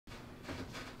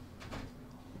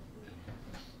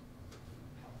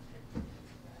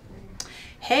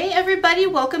Hey everybody,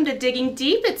 welcome to Digging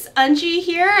Deep. It's Angie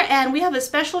here, and we have a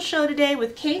special show today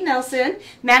with Kate Nelson,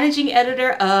 managing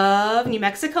editor of New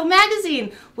Mexico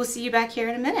Magazine. We'll see you back here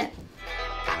in a minute.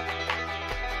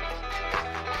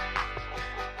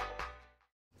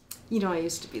 You know, I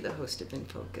used to be the host of In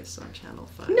Focus on Channel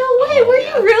 5. No way, were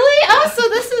you really? Oh, so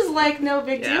this is like no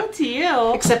big deal to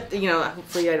you. Except, you know,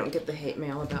 hopefully I don't get the hate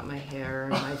mail about my hair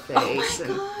and my face. Oh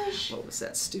my gosh. What was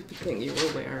that stupid thing you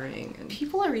were wearing? And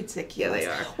people are ridiculous. Yeah,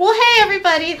 they are. Well, hey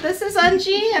everybody, this is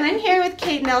Angie, and I'm here with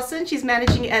Kate Nelson. She's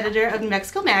managing editor of New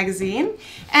Mexico Magazine.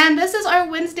 And this is our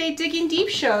Wednesday Digging Deep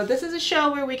show. This is a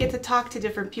show where we get to talk to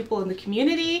different people in the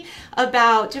community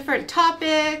about different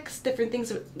topics, different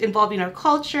things involving our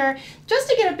culture, just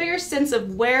to get a bigger sense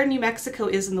of where New Mexico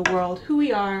is in the world, who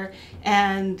we are,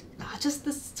 and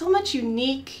just so much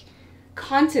unique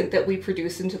content that we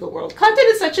produce into the world. Content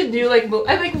is such a new, like we were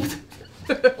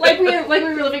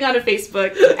living on a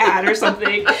Facebook ad or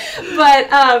something, but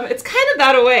it's kind of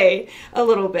that away a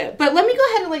little bit. But let me go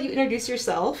ahead and let you introduce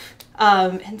yourself.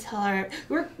 And tell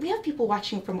we have people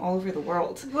watching from all over the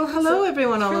world. Well, hello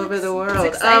everyone all over the world.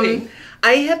 It's exciting.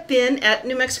 I have been at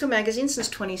New Mexico Magazine since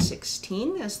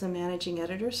 2016 as the managing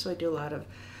editor, so I do a lot of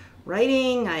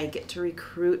writing. I get to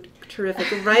recruit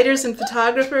terrific writers and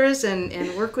photographers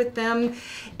and work with them,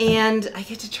 and I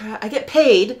get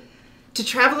paid to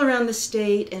travel around the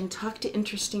state and talk to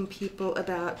interesting people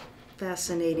about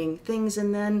fascinating things,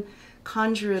 and then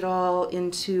conjure it all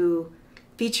into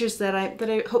features that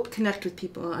I hope connect with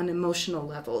people on emotional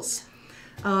levels.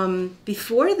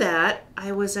 Before that,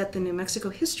 I was at the New Mexico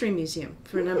History Museum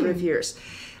for a number of years,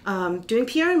 doing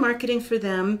PR and marketing for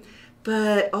them,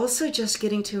 but also just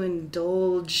getting to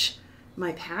indulge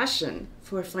my passion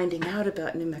for finding out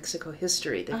about New Mexico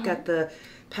history. They've got the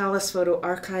Palace Photo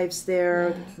Archives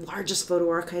there, the largest photo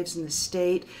archives in the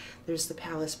state. There's the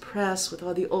Palace Press with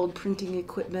all the old printing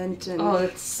equipment. And oh,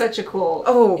 it's such a cool.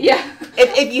 Oh, yeah.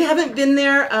 If you haven't been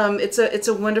there, it's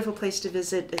a wonderful place to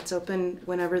visit. It's open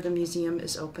whenever the museum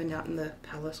is open out in the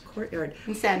Palace Courtyard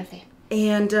In Santa Fe.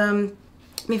 And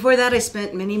before that, I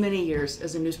spent many, many years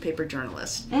as a newspaper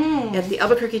journalist at the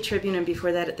Albuquerque Tribune, and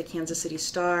before that at the Kansas City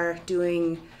Star,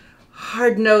 doing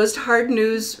hard-nosed, hard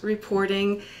news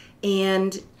reporting,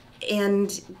 and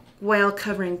while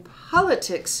covering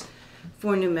politics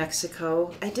for New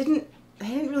Mexico, I didn't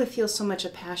really feel so much a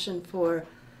passion for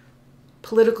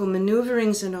political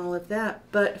maneuverings and all of that,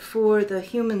 but for the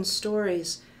human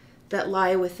stories that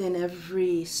lie within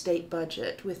every state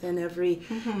budget, within every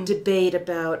debate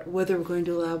about whether we're going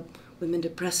to allow women to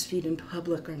breastfeed in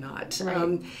public or not.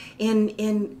 Right.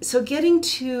 And so getting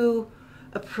to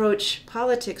approach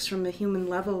politics from a human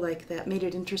level like that made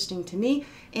it interesting to me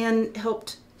and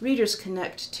helped readers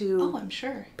connect to I'm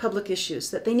sure. public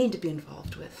issues that they need to be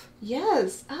involved with.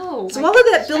 Yes. Oh. So all of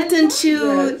that built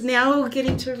into now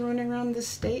getting to run around the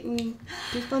state and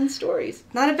do fun stories.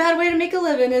 Not a bad way to make a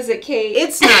living, is it, Kate?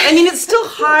 It's not. I mean, it's still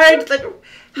hard. Like,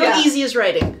 how easy is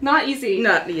writing? Not easy.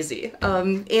 Not easy.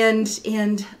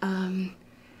 And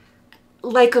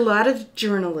like a lot of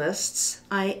journalists,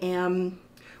 I am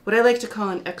what I like to call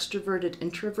an extroverted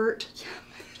introvert. Yeah.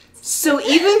 So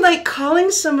even like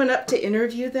calling someone up to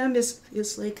interview them is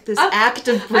like this act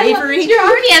of bravery. You're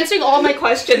already answering all my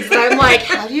questions, but I'm like,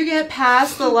 how do you get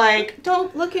past the like,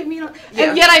 don't look at me?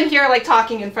 And yet I'm here like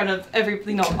talking in front of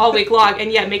all week long,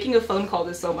 and yet making a phone call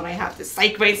to someone I have to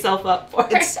psych myself up for.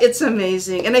 It's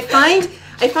amazing, and I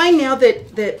find now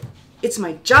that it's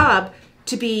my job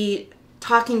to be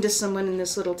talking to someone in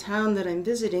this little town that I'm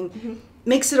visiting.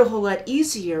 Makes it a whole lot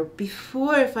easier.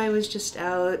 Before, if I was just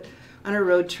out on a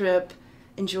road trip,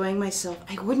 enjoying myself,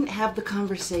 I wouldn't have the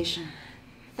conversation.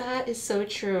 That is so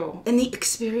true. And the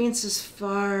experience is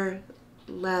far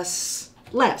less.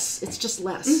 It's just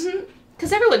less.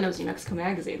 Because everyone knows New Mexico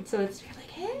Magazine, so you're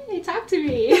like, hey, talk to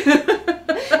me.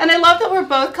 And I love that we're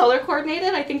both color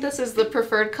coordinated. I think this is the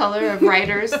preferred color of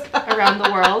writers around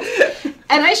the world.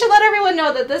 And I should let everyone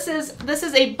know that this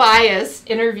is a biased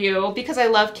interview because I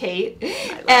love Kate.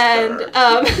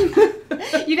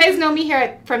 You guys know me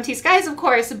here from T.Skies, of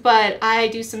course, but I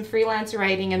do some freelance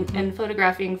writing and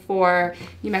photographing for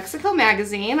New Mexico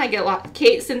Magazine.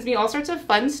 Kate sends me all sorts of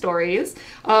fun stories.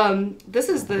 Do you want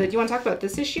to talk about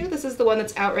this issue? This is the one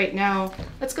that's out right now.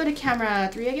 Let's go to camera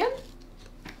 3 again.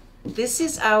 This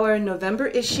is our November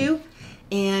issue,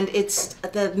 and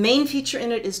the main feature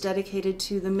in it is dedicated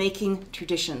to the making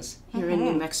traditions here in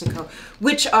New Mexico,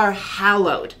 which are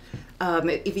hallowed.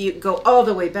 If you go all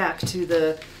the way back to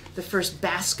the first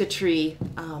basketry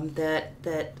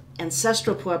that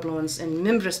ancestral Puebloans and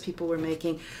Mimbres people were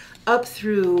making, up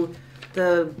through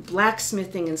the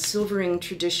blacksmithing and silver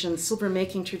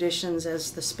making traditions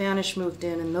as the Spanish moved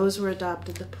in, and those were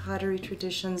adopted, the pottery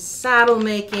traditions, saddle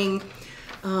making,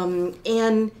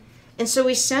 and so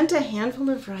we sent a handful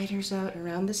of writers out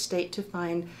around the state to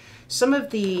find some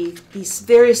of these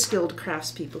very skilled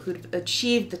craftspeople who'd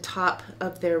achieved the top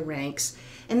of their ranks,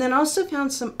 and then also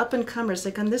found some up-and-comers,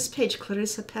 like on this page,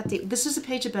 Clarissa Petty. This is a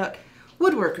page about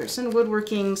woodworkers and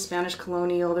woodworking, Spanish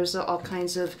colonial. There's all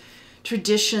kinds of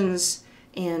traditions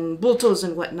and bultos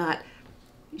and whatnot.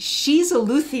 She's a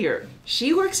luthier.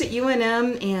 She works at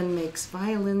UNM and makes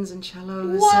violins and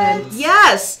cellos. What?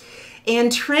 Yes!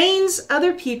 And trains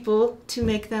other people to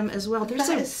make them as well.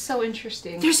 That is so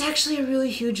interesting. There's actually a really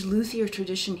huge luthier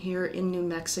tradition here in New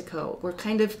Mexico. We've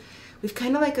kind of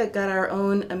like got our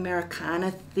own Americana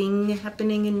thing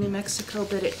happening in New Mexico,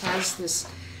 but it has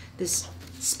this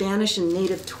Spanish and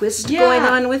native twist going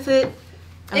on with it.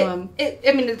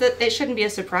 It shouldn't be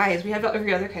a surprise. We have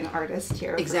every other kind of artist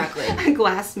here. Exactly.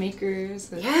 Glass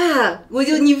makers. Yeah. Well,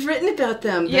 you've written about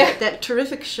them. Yeah. That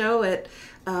terrific show at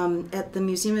the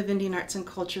Museum of Indian Arts and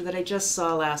Culture that I just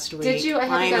saw last week. Did you? I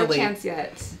haven't got a chance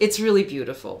yet. It's really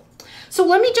beautiful. So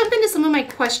let me jump into some of my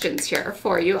questions here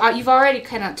for you. You've already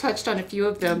kind of touched on a few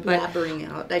of them, but blabbering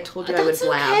out. I told you I would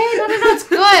blab. Okay. No, it's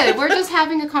good. We're just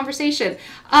having a conversation.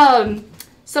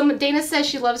 Dana says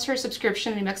she loves her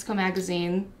subscription to New Mexico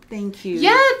Magazine. Thank you.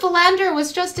 Yeah, Philander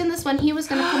was just in this one. He was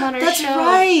going to come on our show. That's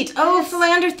right. Yes. Oh,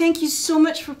 Philander, thank you so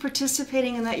much for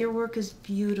participating in that. Your work is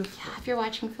beautiful. Yeah, if you're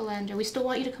watching Philander, we still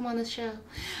want you to come on this show.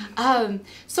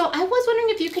 So I was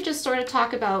wondering if you could just sort of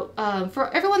talk about, for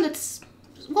everyone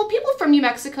people from New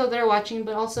Mexico that are watching,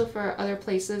 but also for other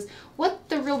places, what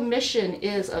the real mission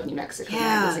is of New Mexico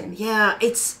Magazine. Yeah,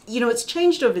 it's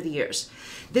changed over the years.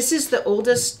 This is the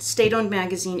oldest state-owned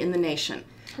magazine in the nation.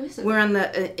 How is it? We're on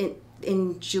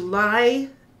in July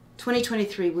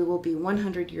 2023, we will be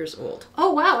 100 years old.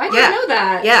 Oh, wow. I didn't know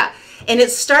that. Yeah. And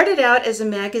it started out as a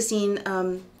magazine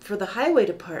for the highway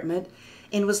department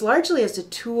and was largely as a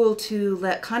tool to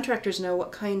let contractors know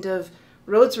what kind of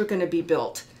roads were going to be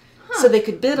built so they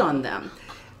could bid on them.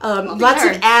 Lots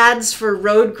of ads for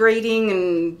road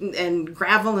grading and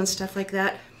gravel and stuff like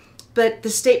that. But the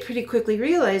state pretty quickly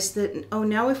realized that,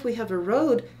 now if we have a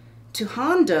road to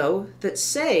Hondo that's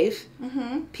safe,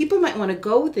 people might want to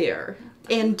go there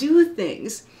and do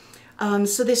things.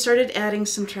 So they started adding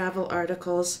some travel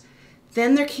articles.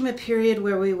 Then there came a period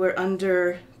where we were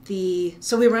under the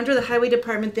highway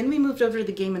department. Then we moved over to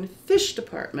the game and fish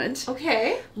department.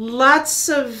 Okay. Lots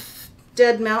of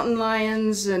dead mountain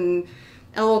lions and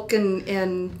elk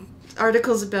and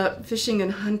articles about fishing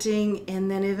and hunting.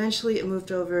 And then eventually it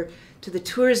moved over to the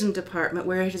tourism department,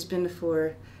 where it has been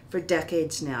for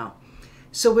decades now.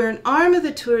 So we're an arm of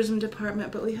the tourism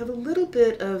department, but we have a little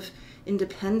bit of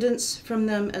independence from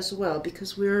them as well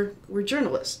because we're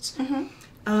journalists.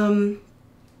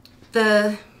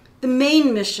 The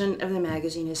main mission of the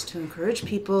magazine is to encourage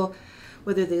people,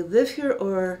 whether they live here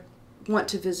or want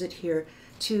to visit here,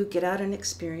 to get out and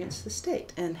experience the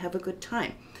state and have a good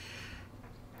time.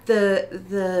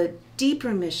 The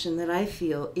deeper mission that I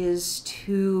feel is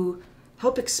to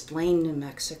help explain New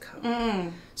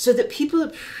Mexico so that people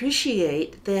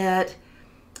appreciate that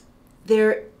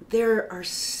there are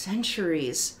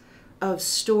centuries of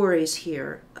stories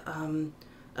here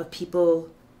of people,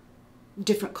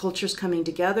 different cultures coming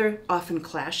together, often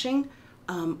clashing,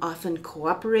 often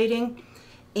cooperating,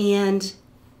 and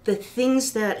the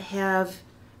things that have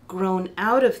grown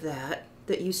out of that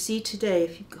you see today.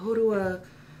 If you go to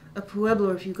a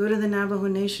Pueblo, or if you go to the Navajo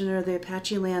Nation or the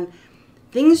Apache land,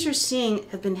 things you're seeing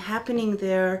have been happening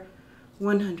there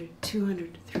 100,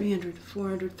 200, 300,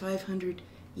 400, 500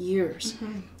 years.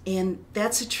 And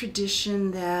that's a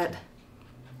tradition that,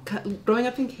 growing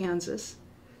up in Kansas,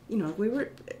 we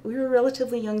were a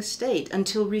relatively young state.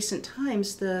 Until recent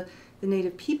times, the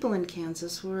native people in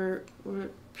Kansas were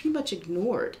pretty much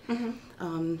ignored.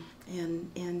 And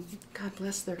God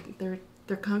bless their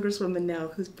congresswoman now,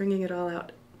 who's bringing it all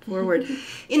out forward.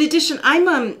 In addition, I'm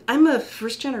a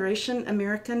first generation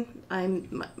American.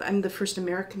 I'm the first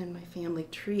American in my family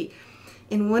tree.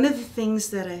 And one of the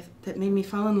things that made me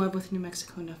fall in love with New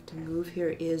Mexico enough to move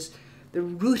here is the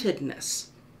rootedness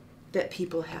that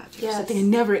people have. Yes. Something I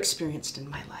never experienced in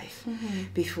my life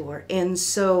before. And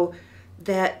so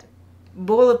that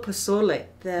bowl of pozole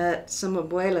that some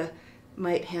abuela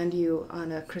might hand you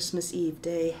on a Christmas Eve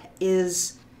day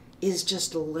is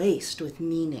just laced with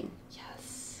meaning.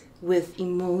 Yes. With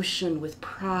emotion, with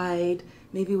pride,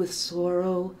 maybe with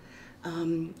sorrow.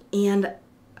 And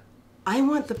I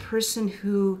want the person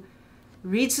who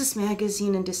reads this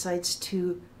magazine and decides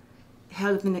to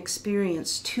have an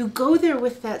experience, to go there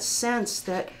with that sense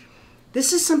that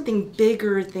this is something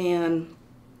bigger than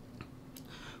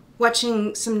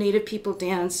watching some native people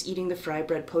dance, eating the fry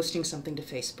bread, posting something to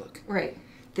Facebook. Right.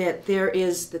 That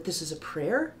this is a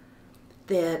prayer,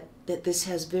 that this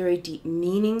has very deep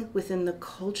meaning within the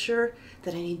culture,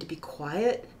 that I need to be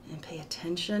quiet and pay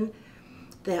attention,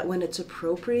 that when it's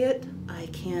appropriate, I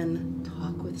can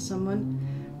talk with someone.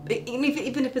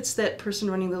 Even if it's that person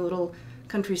running the little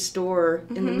country store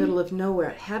in the middle of nowhere,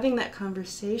 having that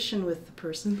conversation with the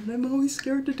person that I'm always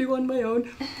scared to do on my own,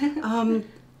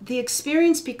 the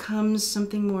experience becomes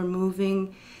something more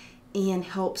moving and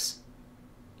helps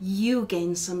you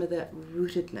gain some of that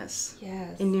rootedness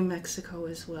in New Mexico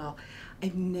as well.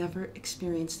 I've never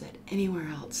experienced that anywhere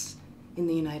else in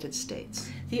the United States.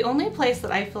 The only place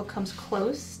that I feel comes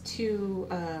close to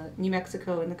New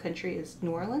Mexico in the country is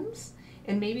New Orleans.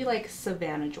 And maybe like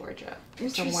Savannah, Georgia,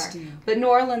 somewhere. But New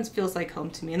Orleans feels like home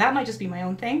to me, and that might just be my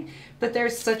own thing. But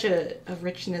there's such a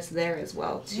richness there as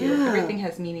well too. Yeah. Everything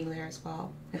has meaning there as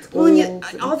well. It's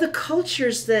all the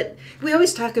cultures that we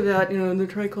always talk about, the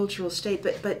tricultural state.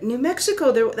 But New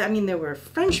Mexico, there were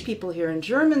French people here and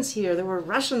Germans here. There were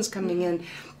Russians coming in.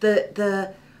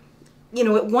 At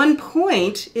one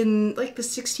point in like the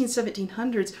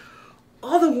 1700s,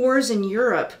 all the wars in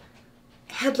Europe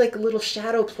had like a little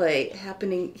shadow play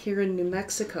happening here in New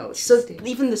Mexico. So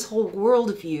even this whole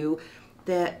worldview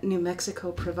that New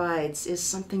Mexico provides is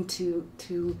something to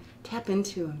tap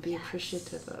into and be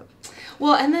appreciative of.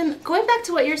 Well, and then going back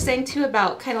to what you're saying too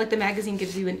about kind of like the magazine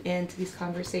gives you an in to these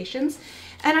conversations.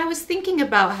 And I was thinking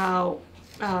about how,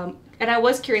 and I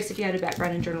was curious if you had a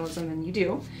background in journalism, and you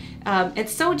do.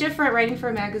 It's so different writing for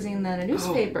a magazine than a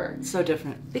newspaper. Oh, so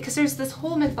different. Because there's this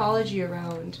whole mythology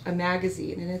around a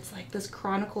magazine, and it's like this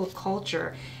chronicle of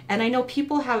culture. And I know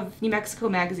people have New Mexico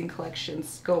magazine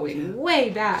collections going way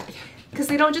back, because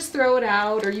they don't just throw it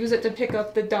out or use it to pick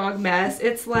up the dog mess.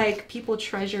 It's like people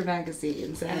treasure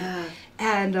magazines.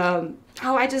 And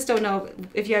I just don't know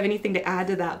if you have anything to add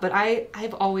to that, but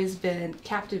I've always been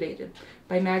captivated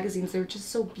by magazines. They're just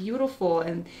so beautiful,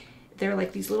 and they're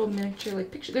like these little miniature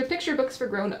they're picture books for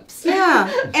grown-ups.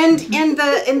 Yeah. and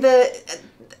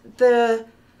the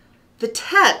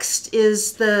text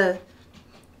is the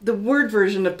word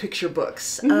version of picture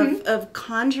books, of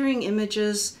conjuring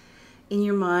images in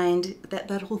your mind,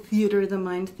 that whole theater of the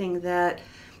mind thing that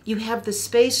you have the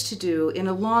space to do in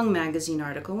a long magazine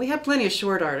article. And we have plenty of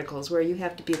short articles where you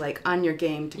have to be like on your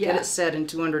game to get it said in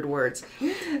 200 words.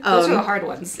 Those are the hard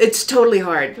ones. It's totally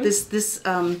hard. This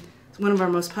one of our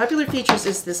most popular features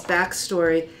is this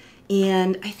backstory,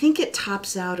 and I think it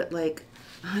tops out at like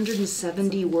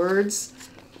 170 words.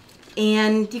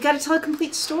 And you got to tell a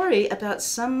complete story about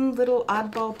some little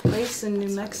oddball place in New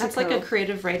Mexico. That's like a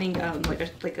creative writing,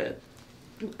 like a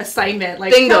assignment.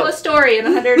 Like, Bingo. Tell a story in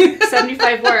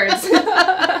 175 words.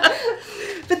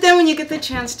 But then when you get the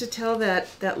chance to tell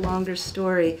that longer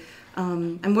story,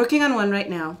 I'm working on one right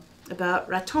now about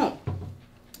Raton.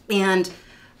 And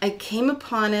I came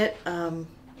upon it.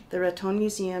 The Raton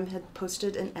Museum had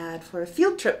posted an ad for a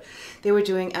field trip they were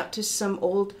doing out to some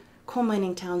old coal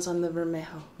mining towns on the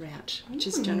Vermejo Ranch, which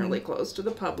is generally closed to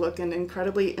the public and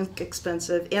incredibly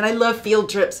expensive. And I love field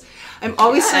trips. I'm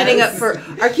always signing up for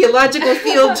archaeological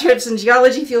field trips and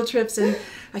geology field trips. And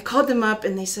I called them up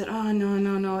and they said, oh,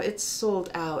 no, it's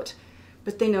sold out.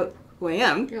 But they know who I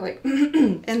am. You're like,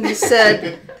 and they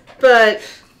said, but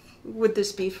would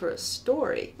this be for a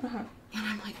story? And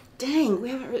I'm like, dang, we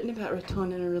haven't written about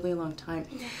Raton in a really long time.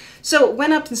 So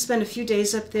went up and spent a few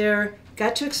days up there,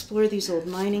 got to explore these old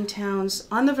mining towns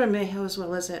on the Vermejo as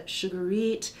well as at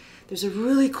Sugarite. There's a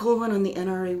really cool one on the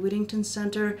NRA Whittington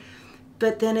Center.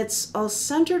 But then it's all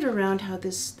centered around how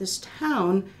this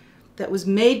town that was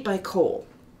made by coal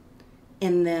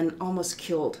and then almost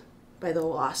killed by the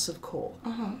loss of coal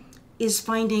is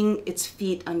finding its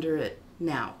feet under it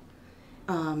now.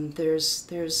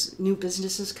 There's new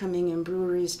businesses coming in,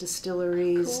 breweries,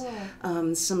 distilleries,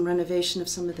 some renovation of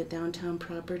some of the downtown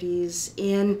properties,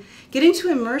 and getting to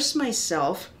immerse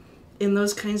myself in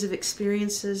those kinds of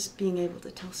experiences, being able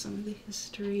to tell some of the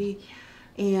history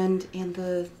and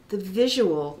the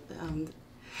visual.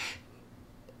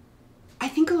 I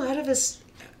think a lot of us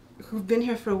who've been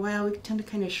here for a while, we tend to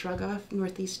kind of shrug off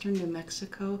northeastern New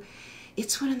Mexico.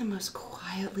 It's one of the most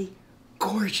quietly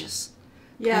gorgeous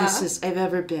places I've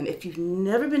ever been. If you've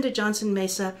never been to Johnson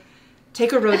Mesa,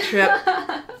 take a road trip,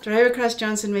 drive across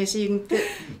Johnson Mesa. You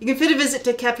can fit a visit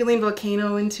to Capulene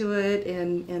Volcano into it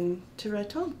and to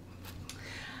Raton.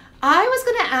 I was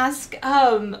going to ask,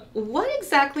 what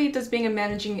exactly does being a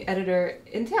managing editor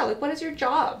entail? Like, what is your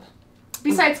job?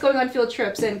 Besides going on field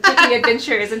trips and taking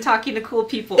adventures and talking to cool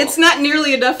people. It's not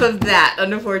nearly enough of that,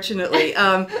 unfortunately.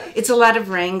 It's a lot of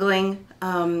wrangling.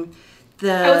 I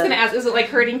was going to ask, is it like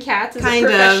herding cats? Is it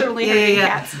professionally herding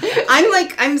cats?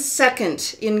 I'm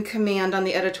second in command on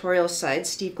the editorial side.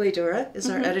 Steve Gladura is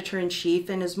our editor-in-chief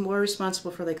and is more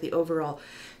responsible for like the overall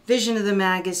vision of the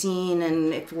magazine,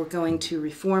 and if we're going to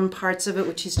reform parts of it,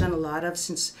 which he's done a lot of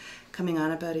since coming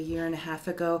on about 1.5 years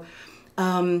ago.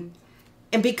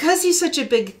 And because he's such a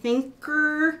big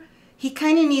thinker, he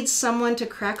kind of needs someone to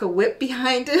crack a whip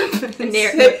behind him.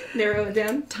 Narrow it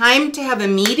down. Time to have a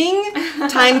meeting,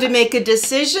 time to make a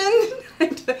decision.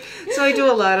 So I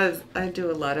do a lot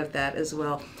of that as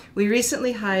well. We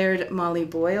recently hired Molly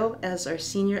Boyle as our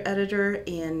senior editor,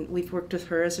 and we've worked with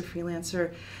her as a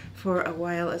freelancer for a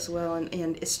while as well.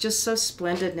 And it's just so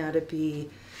splendid now to be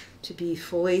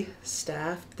fully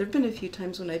staffed. There have been a few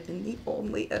times when I've been the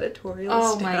only editorial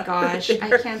staff. My gosh,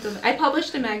 I can't. I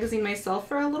published a magazine myself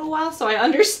for a little while, so I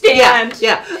understand.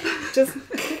 Yeah. Just.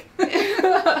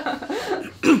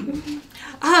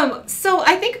 So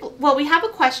I think, well, we have a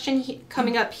question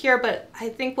coming up here, but I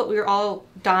think what we're all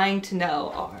dying to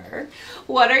know are,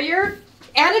 what are your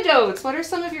anecdotes? What are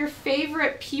some of your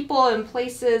favorite people and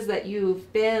places that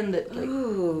you've been? That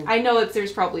I know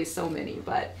there's probably so many,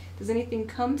 but does anything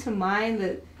come to mind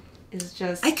that is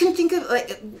just... I can think of,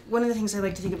 like, one of the things I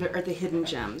like to think of are the hidden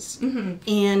gems,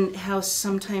 and how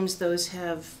sometimes those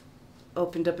have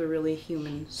opened up a really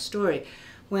human story.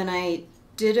 When I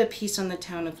did a piece on the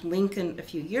town of Lincoln a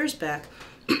few years back,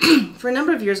 for a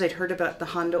number of years I'd heard about the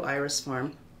Hondo Iris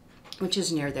Farm, which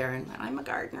is near there, and I'm a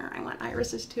gardener, I want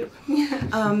irises too.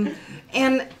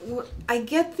 And I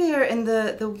get there, and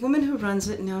the woman who runs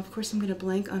it, now of course I'm going to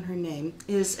blank on her name,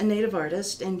 is a native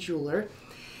artist and jeweler,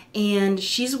 and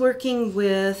she's working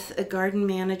with a garden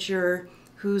manager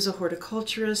who's a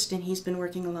horticulturist, and he's been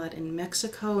working a lot in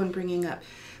Mexico and bringing up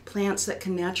plants that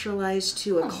can naturalize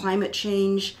to a climate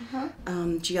change,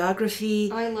 geography.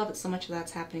 Oh, I love it so much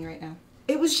that's happening right now.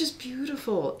 It was just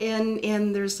beautiful,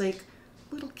 and there's like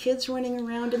little kids running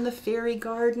around in the fairy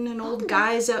garden and old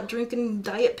guys out drinking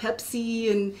Diet Pepsi,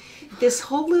 and this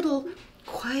whole little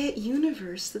quiet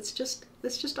universe that's just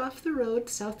off the road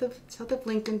south of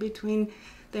Lincoln, between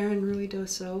there and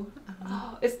Ruidoso.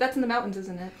 That's in the mountains,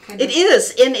 isn't it? It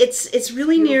is, and it's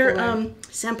really near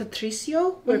San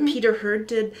Patricio, where Peter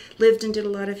Hurd lived and did a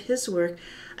lot of his work.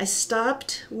 I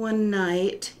stopped one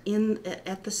night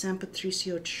at the San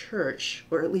Patricio church,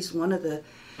 or at least one of the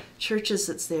churches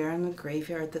that's there, and the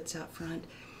graveyard that's out front,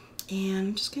 and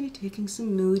I'm just kind of taking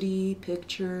some moody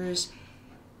pictures,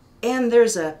 and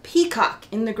there's a peacock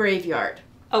in the graveyard.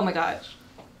 Oh my gosh.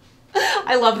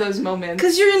 I love those moments.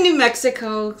 Because you're in New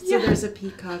Mexico, so there's a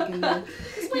peacock in the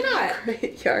Why not?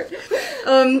 graveyard.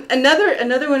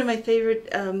 Another one of my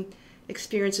favorite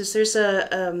experiences, there's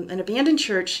an abandoned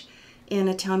church in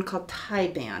a town called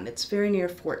Taiban. It's very near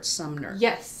Fort Sumner.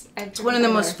 Yes. It's one of the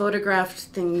most photographed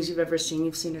things you've ever seen.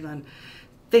 You've seen it on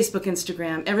Facebook,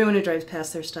 Instagram. Everyone who drives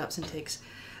past there stops and takes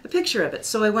a picture of it.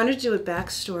 So I wanted to do a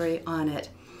backstory on it,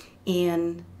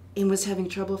 and was having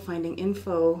trouble finding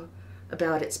info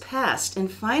about its past, and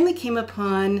finally came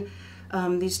upon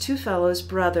these two fellows,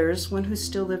 brothers, one who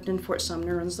still lived in Fort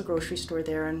Sumner, runs the grocery store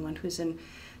there, and one who's in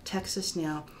Texas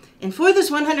now. And for this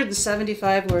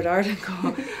 175-word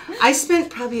article, I spent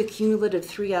probably a cumulative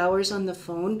 3 hours on the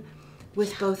phone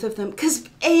with both of them, because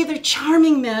they're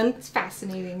charming men. It's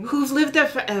fascinating. Who've lived there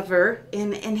forever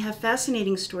and have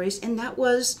fascinating stories, and that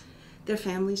was their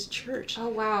family's church. Oh,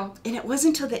 wow. And it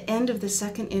wasn't until the end of the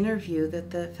second interview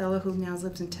that the fellow who now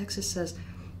lives in Texas says,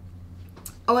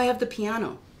 "Oh, I have the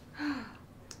piano."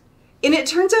 And it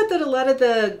turns out that a lot of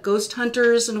the ghost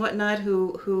hunters and whatnot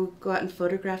who go out and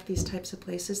photograph these types of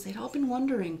places, they'd all been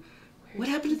wondering, what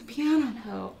happened to the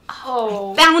piano?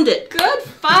 Oh. I found it. Good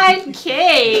find,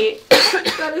 Kate.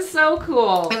 That is so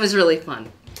cool. It was really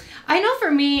fun. I know for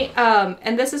me,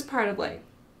 and this is part of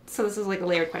so this is like a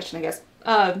layered question, I guess.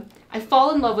 I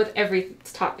fall in love with every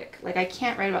topic. Like, I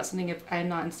can't write about something if I'm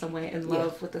not in some way in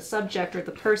love with the subject or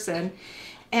the person.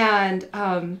 And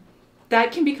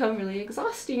that can become really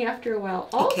exhausting after a while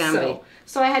also. It can be.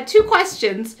 So I had two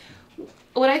questions.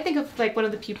 When I think of one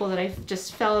of the people that I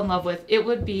just fell in love with, it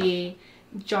would be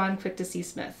John Quick to See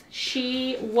Smith.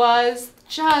 She was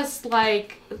just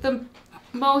like the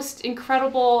most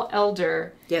incredible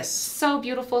elder. Yes. So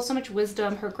beautiful, so much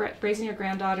wisdom. Raising her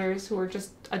granddaughters, who were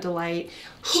just a delight.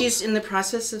 She's in the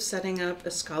process of setting up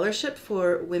a scholarship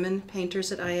for women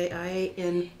painters at IAI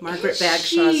in Margaret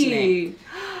Bagshaw's name.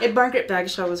 And Margaret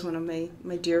Bagshaw was one of my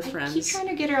dear friends. I keep trying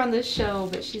to get her on this show,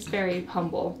 but she's very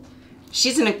humble.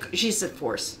 She's a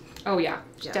force. Oh yeah,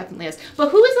 Yeah. definitely is. But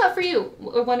who is that for you?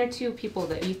 Or one or two people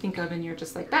that you think of and you're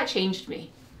just like, that changed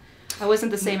me. I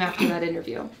wasn't the same after that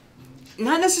interview.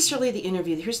 Not necessarily the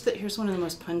interview. Here's one of the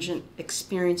most pungent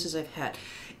experiences I've had.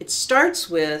 It starts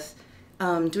with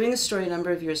doing a story a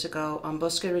number of years ago on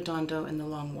Bosque Redondo and the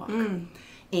Long Walk.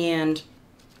 And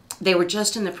they were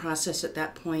just in the process at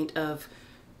that point of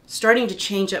starting to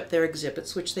change up their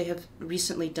exhibits, which they have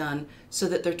recently done, so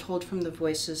that they're told from the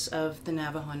voices of the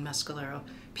Navajo and Mescalero,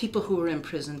 people who were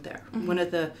imprisoned there. One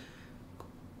of the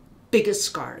biggest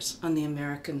scars on the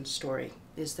American story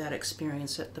is that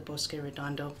experience at the Bosque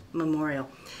Redondo Memorial.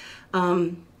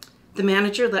 The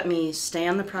manager let me stay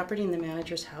on the property in the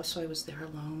manager's house, so I was there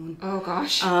alone. Oh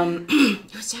gosh.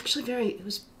 It was actually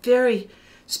very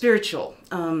spiritual.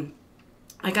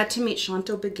 I got to meet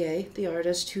Chanto Begay, the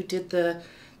artist who did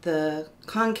the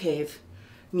concave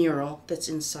mural that's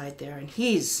inside there, and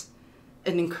he's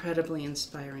an incredibly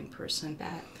inspiring person.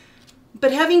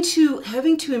 But having to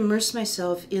immerse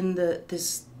myself in the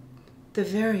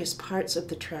various parts of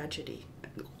the tragedy,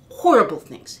 horrible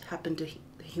things happened to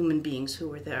human beings who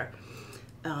were there,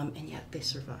 and yet they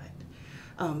survived.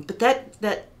 But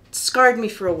that scarred me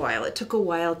for a while. It took a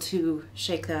while to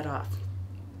shake that off.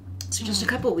 So just a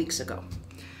couple of weeks ago,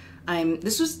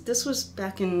 this was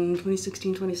back in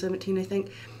 2016, 2017, I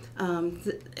think.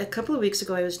 A couple of weeks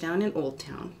ago, I was down in Old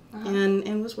Town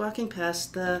and was walking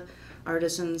past the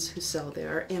artisans who sell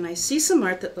there, and I see some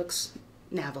art that looks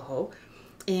Navajo,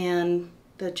 and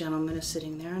the gentleman is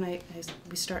sitting there, and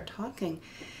we start talking,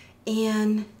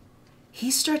 and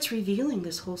he starts revealing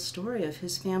this whole story of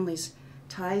his family's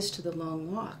ties to the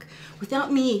Long Walk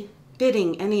without me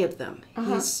bidding any of them.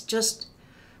 He's just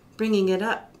bringing it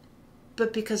up,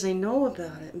 but because I know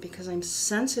about it and because I'm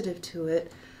sensitive to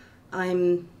it,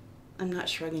 I'm not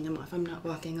shrugging him off. I'm not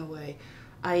walking away.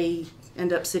 I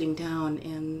end up sitting down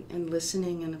and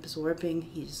listening and absorbing.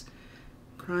 He's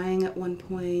crying at one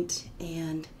point,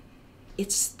 and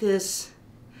it's this,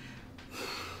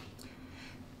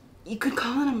 you could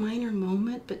call it a minor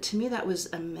moment, but to me that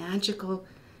was a magical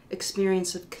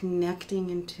experience of connecting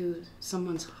into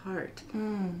someone's heart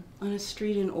on a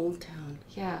street in Old Town.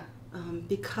 Yeah.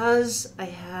 Because I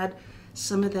had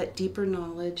some of that deeper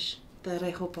knowledge that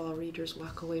I hope all readers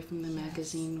walk away from the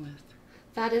magazine with.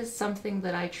 That is something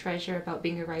that I treasure about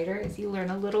being a writer, is you learn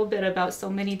a little bit about so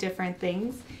many different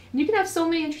things. And you can have so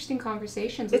many interesting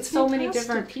conversations with so many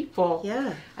different people.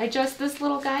 Yeah. This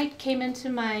little guy came into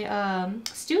my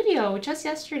studio just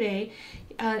yesterday,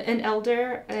 an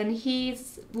elder, and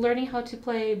he's learning how to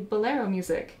play bolero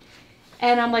music.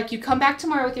 And I'm like, you come back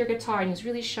tomorrow with your guitar, and he's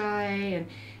really shy,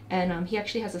 and he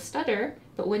actually has a stutter,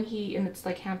 but and it's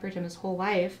like hampered him his whole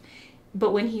life.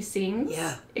 But when he sings,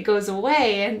 it goes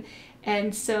away,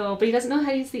 and so, but he doesn't know how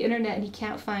to use the internet, and he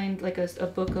can't find like a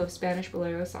book of Spanish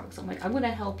bolero songs. So I'm like, I'm gonna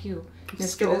help you,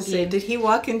 Mr. Olguin. Did he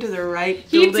walk into the right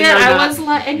building? He did. I was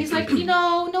like, and he's like,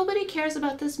 nobody cares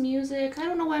about this music. I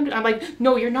don't know why I'm doing. I'm like,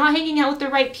 no, you're not hanging out with the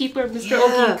right people, Mr.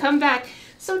 Olguin. Come back.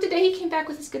 So today he came back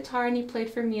with his guitar and he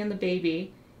played for me and the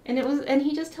baby. And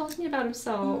he just tells me about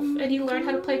himself. And he learned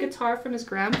how to play guitar from his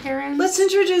grandparents. Let's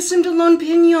introduce him to Lon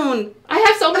Pignon. I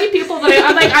have so many people that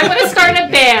I'm like, I'm going to start a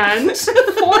band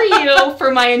for you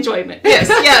for my enjoyment.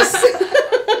 Yes.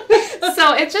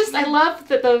 So it's just, I love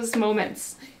those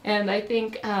moments. And I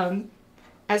think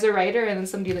as a writer and then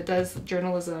somebody that does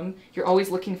journalism, you're always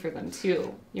looking for them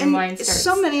too. Your mind starts.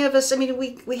 So many of us, I mean,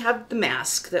 we have the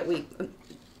mask that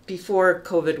before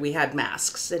COVID, we had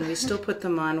masks, and we still put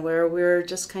them on where we're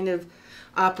just kind of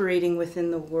operating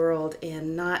within the world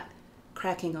and not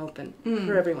cracking open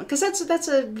for everyone. Because that's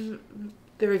a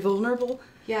very vulnerable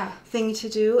thing to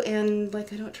do, and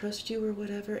like, I don't trust you or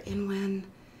whatever. And when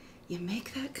you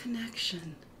make that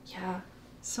connection,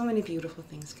 so many beautiful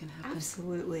things can happen.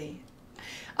 Absolutely.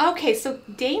 Okay, so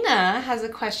Dana has a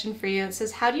question for you. It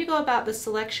says, how do you go about the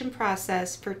selection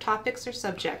process for topics or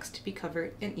subjects to be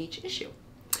covered in each issue?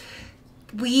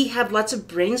 We have lots of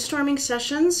brainstorming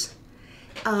sessions.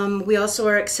 We also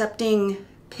are accepting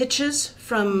pitches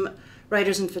from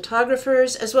writers and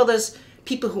photographers, as well as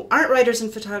people who aren't writers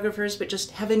and photographers, but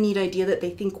just have a neat idea that they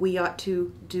think we ought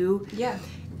to do. Yeah.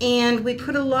 And we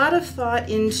put a lot of thought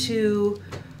into,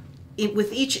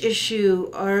 with each issue,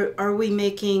 are we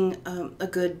making a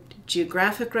good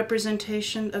geographic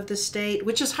representation of the state,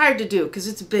 which is hard to do because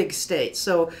it's a big state.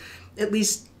 So at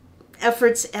least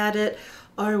efforts at it.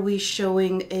 Are we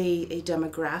showing a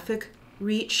demographic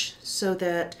reach so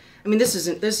that, I mean, this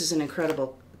is an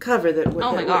incredible cover that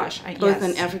oh my gosh, both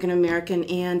an African American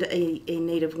and a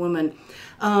Native woman.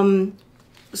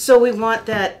 So we want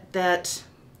that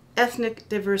ethnic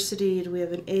diversity. Do we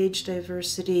have an age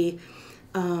diversity?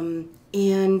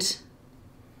 And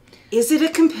is it a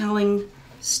compelling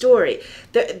story?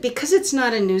 Because it's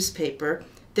not a newspaper,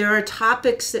 there are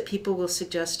topics that people will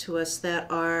suggest to us that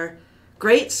are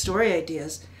great story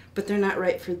ideas, but they're not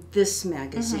right for this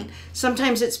magazine.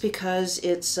 Sometimes it's because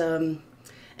it's an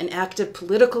active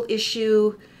political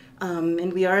issue,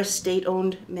 and we are a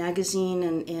state-owned magazine,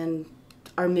 and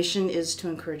our mission is to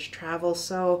encourage travel.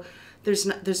 So there's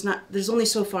only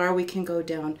so far we can go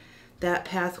down that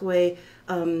pathway.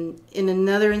 In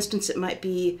another instance, it might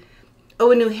be,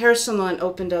 a new hair salon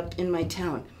opened up in my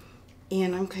town.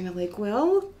 And I'm kind of like,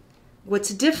 well, what's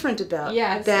different about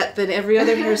that than every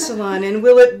other hair salon? And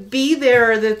will it be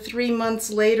there the 3 months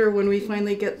later when we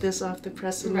finally get this off the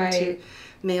press and into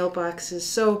mailboxes?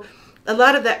 So a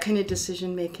lot of that kind of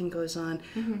decision making goes on.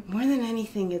 More than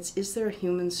anything, is there a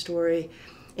human story?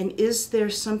 And is there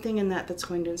something in that that's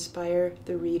going to inspire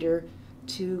the reader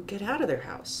to get out of their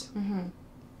house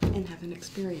and have an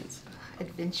experience?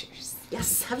 Adventures.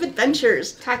 Yes, have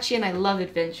adventures. Tachi and I love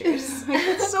adventures.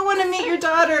 I so want to meet your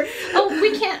daughter. Oh,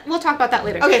 we can't. We'll talk about that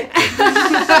later. Okay.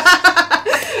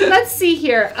 Let's see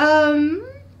here.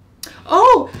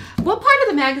 Oh, what part of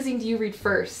the magazine do you read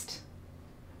first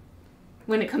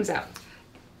when it comes out?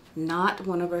 Not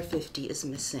one of our 50 is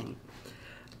missing.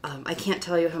 I can't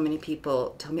tell you how many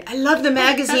people tell me, I love the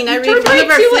magazine. I read one of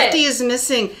our 50 is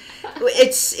missing.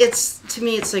 It's to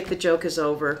me, it's like the joke is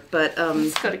over. But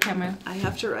let's go to camera. I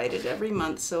have to write it every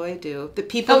month, so I do. The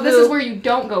people. This is where you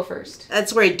don't go first.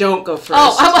 That's where I don't go first.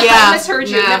 I misheard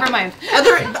you. Never mind.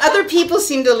 Other people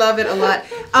seem to love it a lot.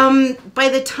 By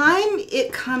the time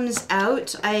it comes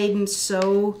out, I've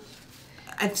so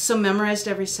memorized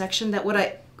every section that what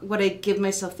I give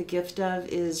myself the gift of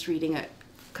is reading it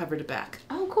cover to back.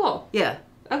 Oh, cool. Yeah.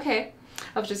 Okay.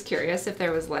 I was just curious if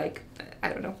there was like, I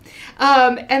don't know.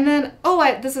 And then,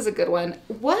 this is a good one.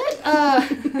 What,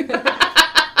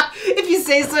 if you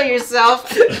say so yourself.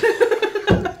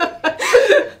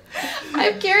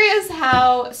 I'm curious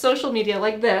how social media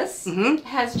like this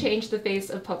has changed the face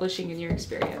of publishing in your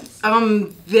experience.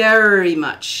 Very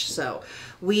much so.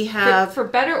 We have... For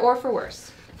better or for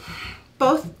worse?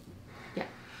 Both. Yeah.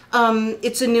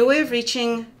 It's a new way of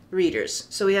reaching readers.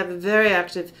 So we have a very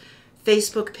active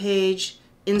Facebook page,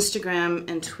 Instagram,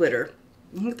 and Twitter.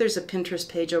 I think there's a Pinterest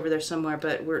page over there somewhere,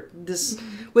 but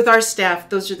with our staff,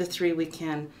 those are the 3 we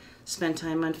can spend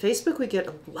time on. Facebook, we get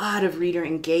a lot of reader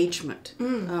engagement,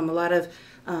 a lot of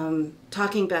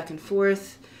talking back and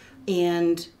forth,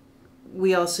 and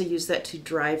we also use that to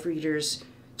drive readers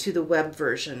to the web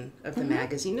version of the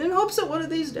magazine in hopes that one of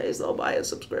these days they'll buy a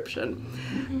subscription.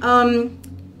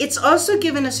 It's also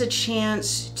given us a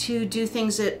chance to do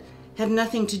things that have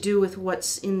nothing to do with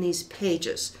what's in these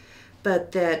pages,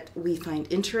 but that we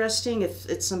find interesting. If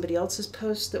it's somebody else's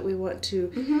post that we want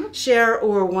to share,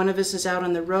 or one of us is out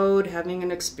on the road having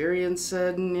an experience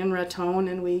in Raton,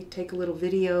 and we take a little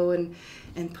video and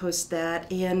post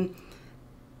that. And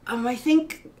I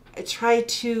think I try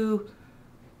to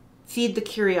feed the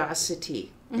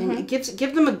curiosity and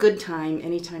give them a good time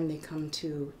anytime they come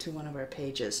to one of our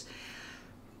pages.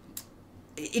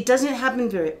 It doesn't happen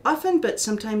very often, but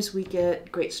sometimes we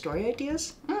get great story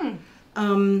ideas.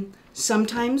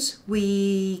 Sometimes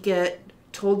we get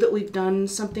told that we've done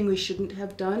something we shouldn't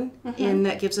have done, and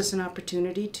that gives us an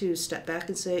opportunity to step back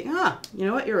and say, you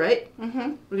know what, you're right.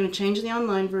 We're going to change the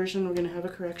online version. We're going to have a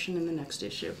correction in the next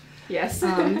issue. Yes.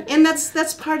 And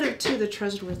that's part of, too, the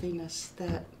trustworthiness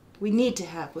that we need to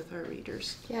have with our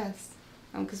readers. Yes.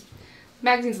 Because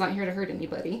magazine's not here to hurt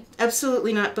anybody.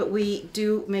 Absolutely not, but we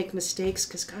do make mistakes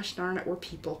because, gosh darn it, we're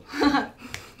people. I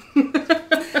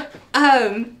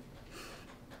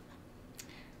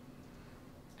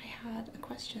had a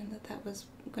question that was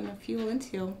going to fuel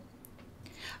into.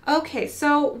 Okay,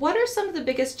 so what are some of the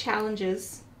biggest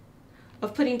challenges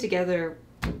of putting together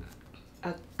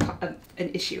an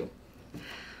issue?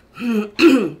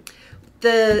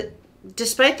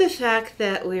 Despite the fact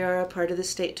that we are a part of the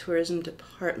state tourism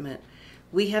department,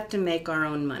 we have to make our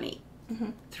own money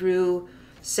through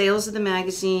sales of the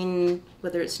magazine,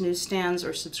 whether it's newsstands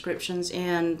or subscriptions,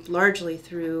 and largely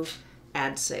through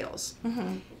ad sales.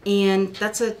 And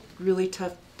that's a really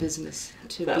tough business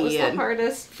to be in. That was the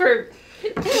hardest for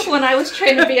when I was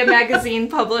trying to be a magazine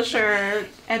publisher,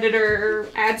 editor,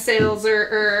 ad sales,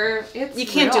 you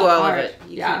can't do all of it.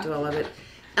 You can't do all of it.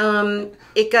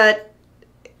 It got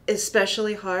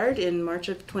especially hard in March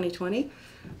of 2020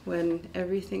 when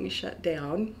everything shut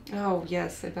down. Oh,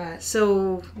 yes, I bet.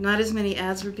 So not as many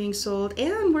ads were being sold,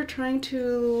 and we're trying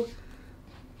to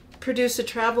produce a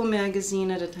travel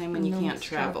magazine at a time when you can't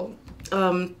travel.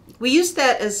 We used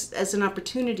that as an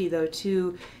opportunity, though,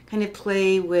 to kind of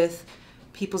play with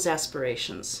people's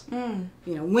aspirations. You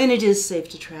know, when it is safe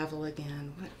to travel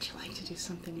again, would you like to do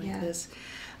something like this?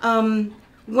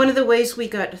 One of the ways we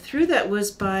got through that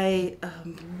was by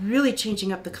really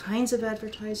changing up the kinds of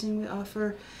advertising we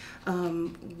offer.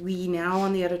 We now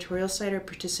on the editorial side are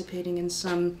participating in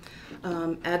some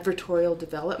advertorial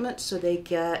development, so they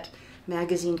get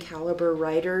magazine caliber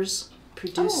writers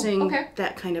producing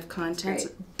that kind of content.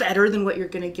 It's better than what you're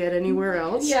going to get anywhere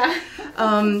else. Yeah.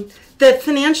 The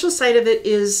financial side of it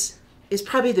is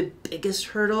probably the biggest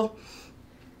hurdle.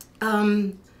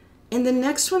 And the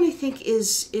next one I think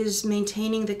is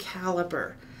maintaining the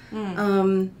caliber.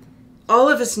 All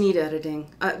of us need editing.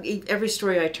 Every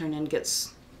story I turn in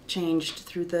gets changed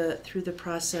through the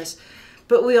process,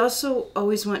 but we also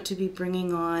always want to be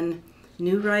bringing on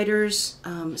new writers,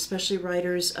 especially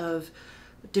writers of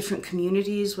different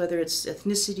communities, whether it's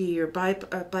ethnicity or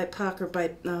BIPOC or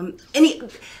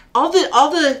all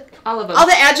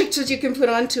the adjectives you can put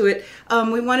onto it.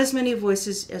 We want as many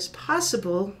voices as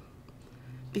possible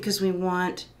because we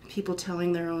want people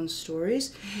telling their own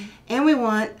stories, and we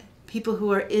want people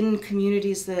who are in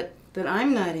communities that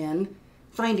I'm not in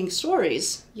finding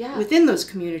stories within those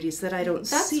communities that I don't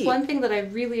see. That's one thing that I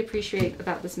really appreciate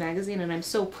about this magazine, and I'm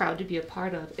so proud to be a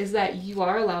part of, is that you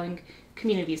are allowing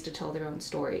communities to tell their own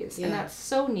stories. And that's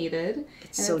so needed.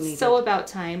 It's so about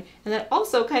time. And that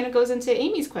also kind of goes into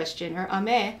Amy's question, or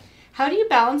Ame. How do you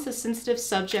balance the sensitive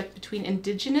subject between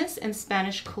indigenous and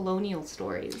Spanish colonial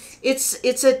stories?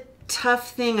 It's a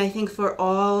tough thing, I think, for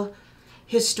all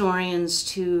historians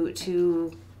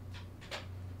to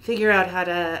figure out how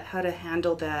to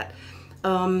handle that.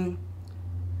 I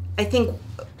think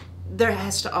there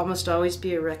has to almost always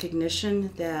be a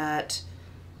recognition that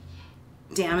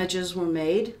damages were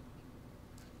made,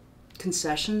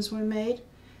 concessions were made,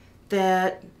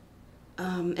 that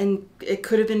and it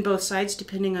could have been both sides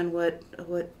depending on what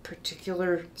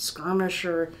particular skirmish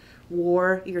or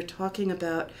war you're talking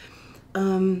about.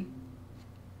 What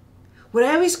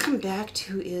I always come back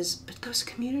to is, but those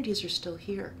communities are still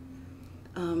here.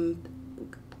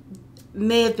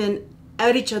 May have been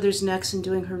at each other's necks and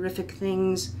doing horrific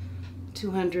things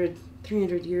 200,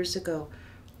 300 years ago.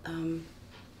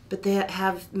 But they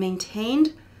have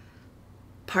maintained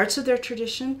parts of their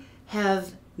tradition,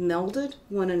 have melded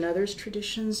one another's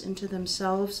traditions into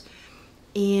themselves,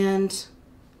 and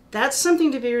that's something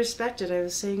to be respected. I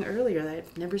was saying earlier that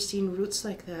I've never seen roots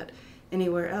like that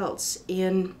anywhere else.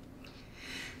 And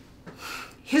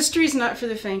history is not for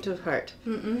the faint of heart.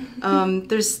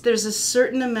 There's a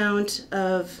certain amount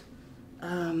of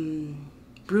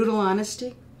brutal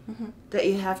honesty that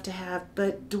you have to have,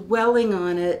 but dwelling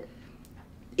on it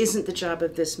isn't the job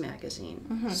of this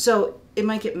magazine. So it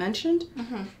might get mentioned,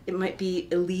 it might be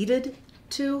alluded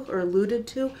to,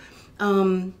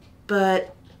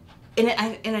 but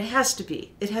it has to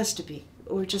be. It has to be.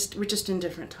 We're just in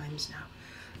different times now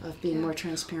of being more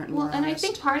transparent and more honest. And I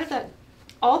think part of that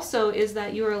also is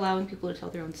that you are allowing people to tell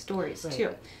their own stories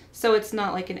too. So it's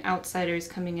not like an outsider is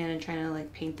coming in and trying to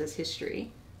like paint this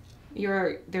history.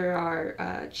 There are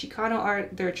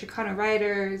Chicano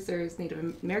writers, there's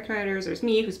Native American writers, there's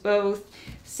me who's both.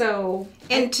 So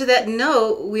to that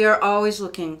note, we are always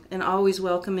looking and always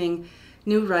welcoming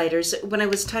new writers. When I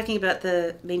was talking about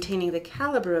the maintaining the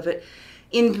caliber of it,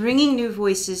 in bringing new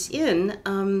voices in,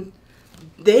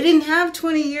 they didn't have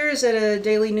 20 years at a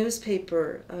daily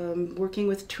newspaper, working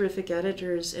with terrific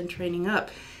editors and training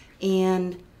up.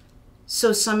 And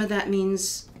so some of that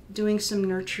means doing some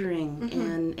nurturing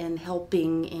and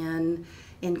helping and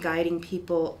guiding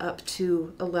people up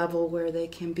to a level where they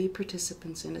can be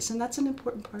participants in this. And that's an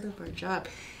important part of our job.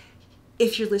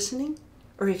 If you're listening,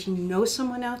 or if you know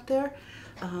someone out there,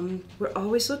 we're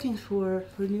always looking for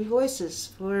new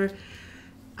voices.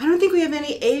 I don't think we have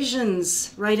any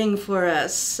Asians writing for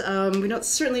us. We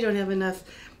certainly don't have enough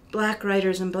Black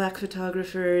writers and Black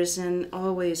photographers, and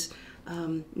always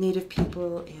Native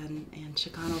people and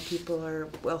Chicano people are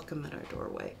welcome at our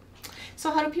doorway.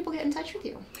 So how do people get in touch with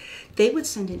you? They would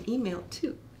send an email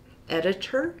to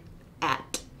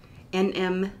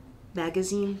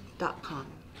editor@nmmagazine.com.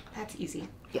 That's easy.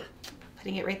 Yeah.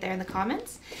 Putting it right there in the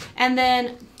comments. And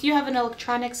then, do you have an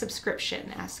electronic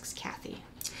subscription, asks Kathy.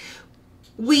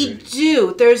 We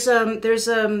do. There's a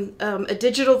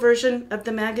digital version of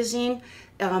the magazine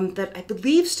that I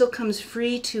believe still comes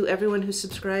free to everyone who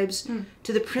subscribes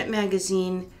to the print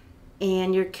magazine.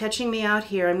 And you're catching me out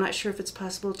here. I'm not sure if it's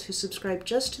possible to subscribe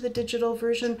just to the digital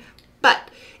version, but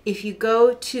if you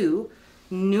go to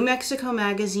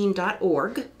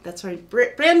newmexicomagazine.org, that's our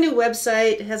brand new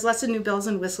website. It has lots of new bells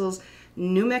and whistles.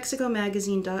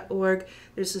 newmexicomagazine.org.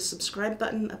 There's a subscribe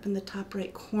button up in the top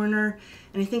right corner,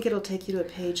 and I think it'll take you to a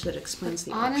page that explains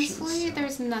the options. Honestly,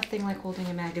 there's nothing like holding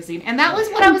a magazine. And that was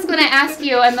what I was going to ask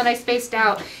you, and then I spaced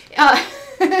out.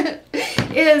 I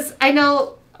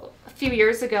know a few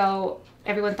years ago,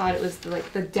 everyone thought it was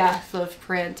the death of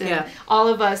print, and all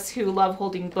of us who love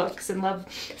holding books and love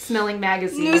smelling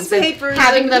magazines, newspapers, and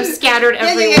having them scattered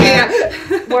everywhere,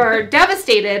 were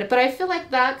devastated. But I feel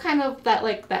like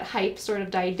that hype sort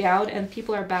of died down, and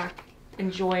people are back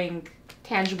enjoying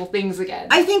tangible things again.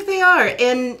 I think they are,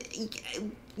 and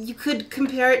you could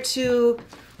compare it to,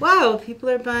 wow, people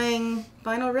are buying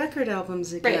vinyl record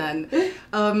albums again. Right.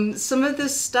 Some of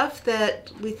this stuff that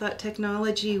we thought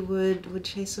technology would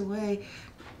chase away,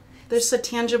 there's a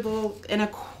tangible and a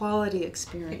quality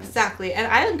experience. Exactly. And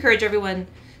I encourage everyone,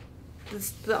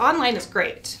 the online is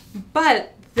great,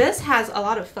 but this has a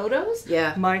lot of photos,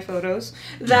 my photos,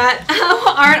 that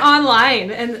aren't online.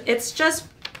 And it's just,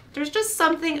 there's just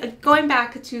something, going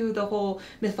back to the whole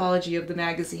mythology of the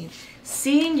magazine,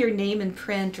 seeing your name in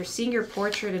print, or seeing your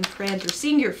portrait in print, or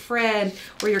seeing your friend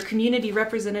or your community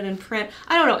represented in print,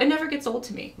 I don't know, it never gets old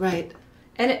to me. Right.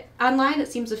 And online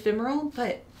it seems ephemeral,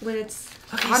 but when it's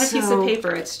on a piece of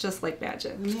paper, it's just like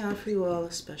magic. Let me offer you all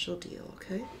a special deal,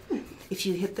 okay? If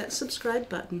you hit that subscribe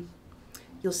button,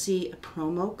 you'll see a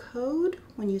promo code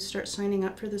when you start signing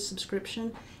up for the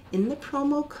subscription. In the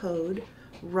promo code,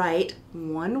 write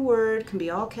one word, can be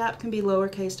all cap, can be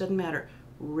lowercase, doesn't matter.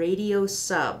 Radio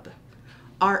sub.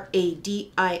 RADIOSUB.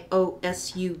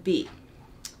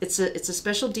 It's a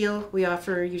special deal we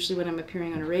offer usually when I'm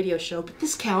appearing on a radio show, but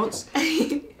this counts.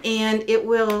 And it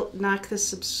will knock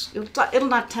it'll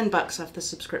knock $10 off the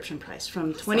subscription price,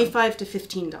 from $25 to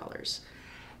 $15.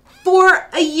 For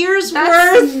a year's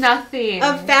worth nothing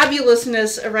of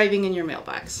fabulousness arriving in your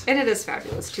mailbox. And it is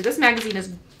fabulous too. This magazine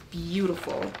is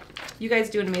beautiful. You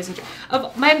guys do an amazing job.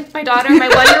 My daughter, my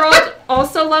 1-year-old,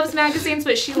 also loves magazines,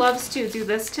 but she loves to do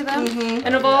this to them. Mm-hmm.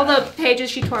 And of all the pages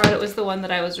she tore out, it was the one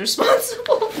that I was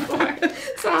responsible for.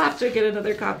 So I'll have to get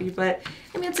another copy. But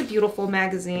I mean, it's a beautiful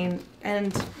magazine.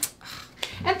 And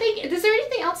I think, is there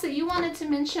anything else that you wanted to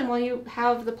mention while you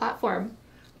have the platform?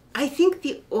 I think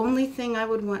the only thing I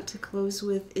would want to close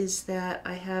with is that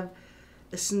I have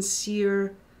a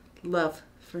sincere love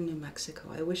for New Mexico.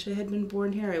 I wish I had been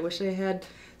born here. I wish I had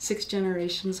 6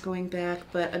 generations going back,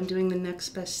 but I'm doing the next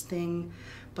best thing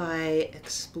by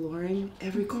exploring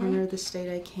every corner of the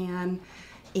state I can,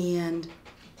 and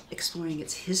exploring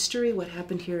its history, what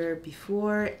happened here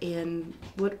before, and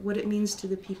what it means to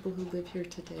the people who live here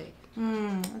today.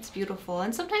 That's beautiful.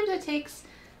 And sometimes it takes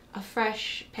a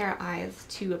fresh pair of eyes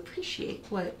to appreciate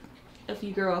what, if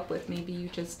you grow up with, maybe you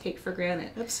just take for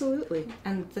granted. Absolutely.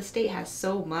 And the state has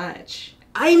so much.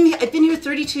 I've been here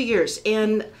 32 years,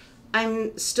 and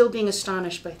I'm still being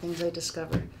astonished by things I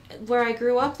discover. Where I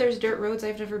grew up, there's dirt roads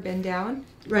I've never been down.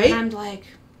 Right? And I'm like,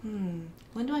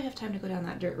 when do I have time to go down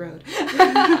that dirt road?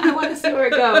 I want to see where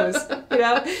it goes, you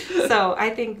know? So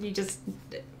I think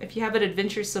if you have an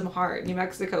adventuresome heart, New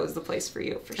Mexico is the place for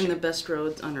you, for sure. And the best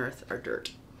roads on earth are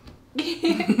dirt.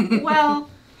 Well,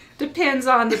 depends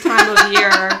on the time of year.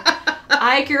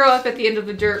 I grew up at the end of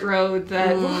the dirt road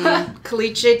that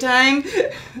caliche time.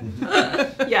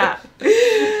 Yeah.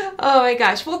 Oh my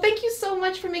gosh. Well, thank you so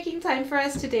much for making time for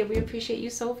us today. We appreciate you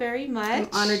so very much. I'm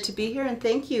honored to be here, and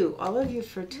thank you, all of you,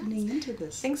 for tuning into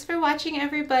this. Thanks for watching,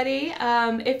 everybody.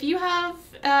 If you have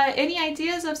any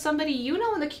ideas of somebody you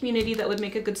know in the community that would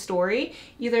make a good story,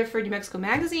 either for New Mexico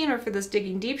Magazine or for this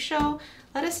Digging Deep show,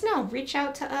 let us know. Reach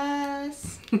out to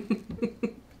us.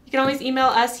 You can always email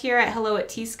us here at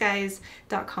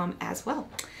hello@T.Skies.com as well.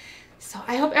 So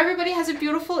I hope everybody has a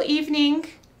beautiful evening.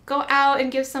 Go out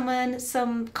and give someone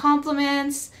some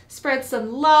compliments, spread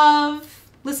some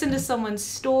love, listen to someone's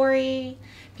story.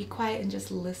 Be quiet and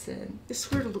just listen. This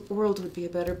world would be a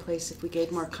better place if we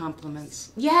gave more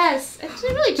compliments. Yes, it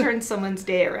really turns someone's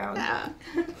day around. Yeah.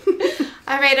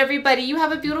 All right, everybody, you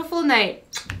have a beautiful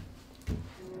night.